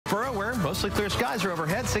Roxborough, where mostly clear skies are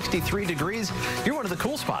overhead, 63 degrees. You're one of the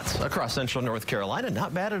cool spots across central North Carolina.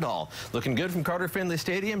 Not bad at all. Looking good from Carter Finley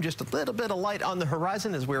Stadium. Just a little bit of light on the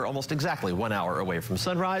horizon as we're almost exactly 1 hour away from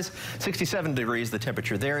sunrise. 67 degrees the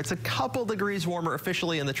temperature there. It's a couple degrees warmer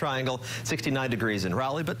officially in the Triangle. 69 degrees in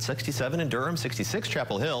Raleigh, but 67 in Durham, 66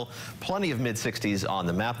 Chapel Hill. Plenty of mid-60s on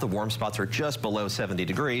the map. The warm spots are just below 70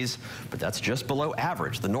 degrees, but that's just below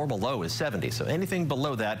average. The normal low is 70, so anything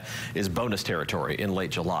below that is bonus territory in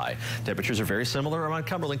late July. Temperatures are very similar around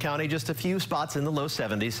Cumberland County, just a few spots in the low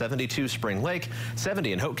 70s, 72 Spring Lake,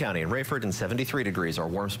 70 in Hope County and Rayford, and 73 degrees our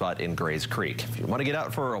warm spot in Grays Creek. If you want to get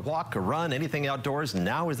out for a walk, a run, anything outdoors,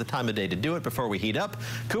 now is the time of day to do it before we heat up.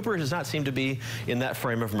 Cooper does not seem to be in that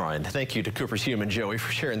frame of mind. Thank you to Cooper's human Joey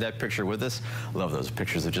for sharing that picture with us. Love those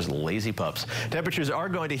pictures of just lazy pups. Temperatures are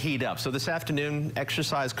going to heat up, so this afternoon,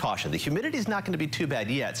 exercise caution. The humidity is not going to be too bad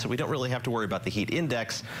yet, so we don't really have to worry about the heat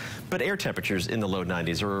index, but air temperatures in the low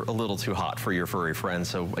 90s are a little too hot for your furry friends.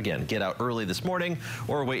 So again, get out early this morning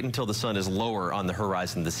or wait until the sun is lower on the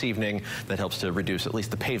horizon this evening. That helps to reduce at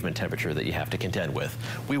least the pavement temperature that you have to contend with.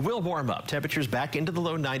 We will warm up. Temperatures back into the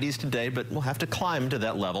low 90s today, but we'll have to climb to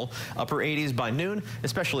that level. Upper 80s by noon,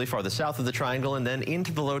 especially farther south of the Triangle, and then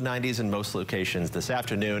into the low 90s in most locations this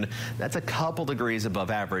afternoon. That's a couple degrees above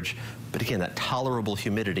average, but again, that tolerable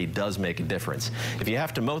humidity does make a difference. If you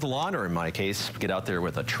have to mow the lawn, or in my case, get out there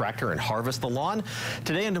with a tractor and harvest the lawn,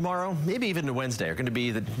 today and tomorrow, maybe even to Wednesday, are going to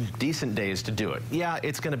be the decent days to do it. Yeah,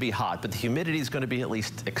 it's going to be hot, but the humidity is going to be at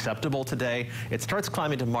least acceptable today. It starts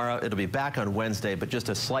climbing tomorrow. It'll be back on Wednesday, but just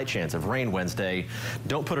a slight chance of rain Wednesday.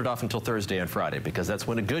 Don't put it off until Thursday and Friday, because that's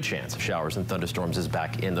when a good chance of showers and thunderstorms is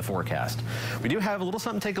back in the forecast. We do have a little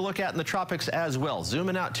something to take a look at in the tropics as well.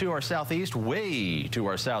 Zooming out to our southeast, way to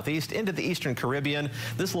our southeast, into the eastern Caribbean.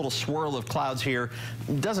 This little swirl of clouds here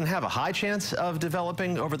doesn't have a high chance of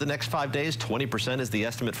developing over the next 5 days. 20% is the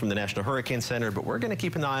estimate from the National Hurricane Center, but we're going to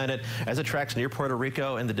keep an eye on it as it tracks near Puerto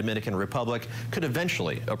Rico and the Dominican Republic. Could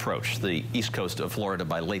eventually approach the east coast of Florida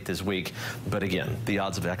by late this week. But again, the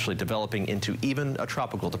odds of actually developing into even a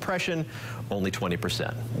tropical depression, only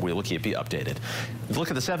 20%. We will keep you updated. Look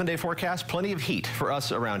at the 7-day forecast. Plenty of heat for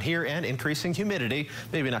us around here and increasing humidity.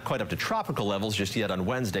 Maybe not quite up to tropical levels just yet on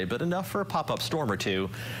Wednesday, but enough for a pop-up storm or two.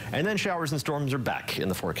 And then showers and storms are back in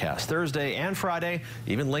the forecast Thursday and Friday,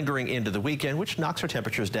 even lingering into the weekend, which knocks our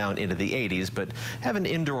temperatures down into the 80s, but have an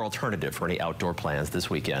indoor alternative for any outdoor plans this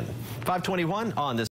weekend. 521 on this.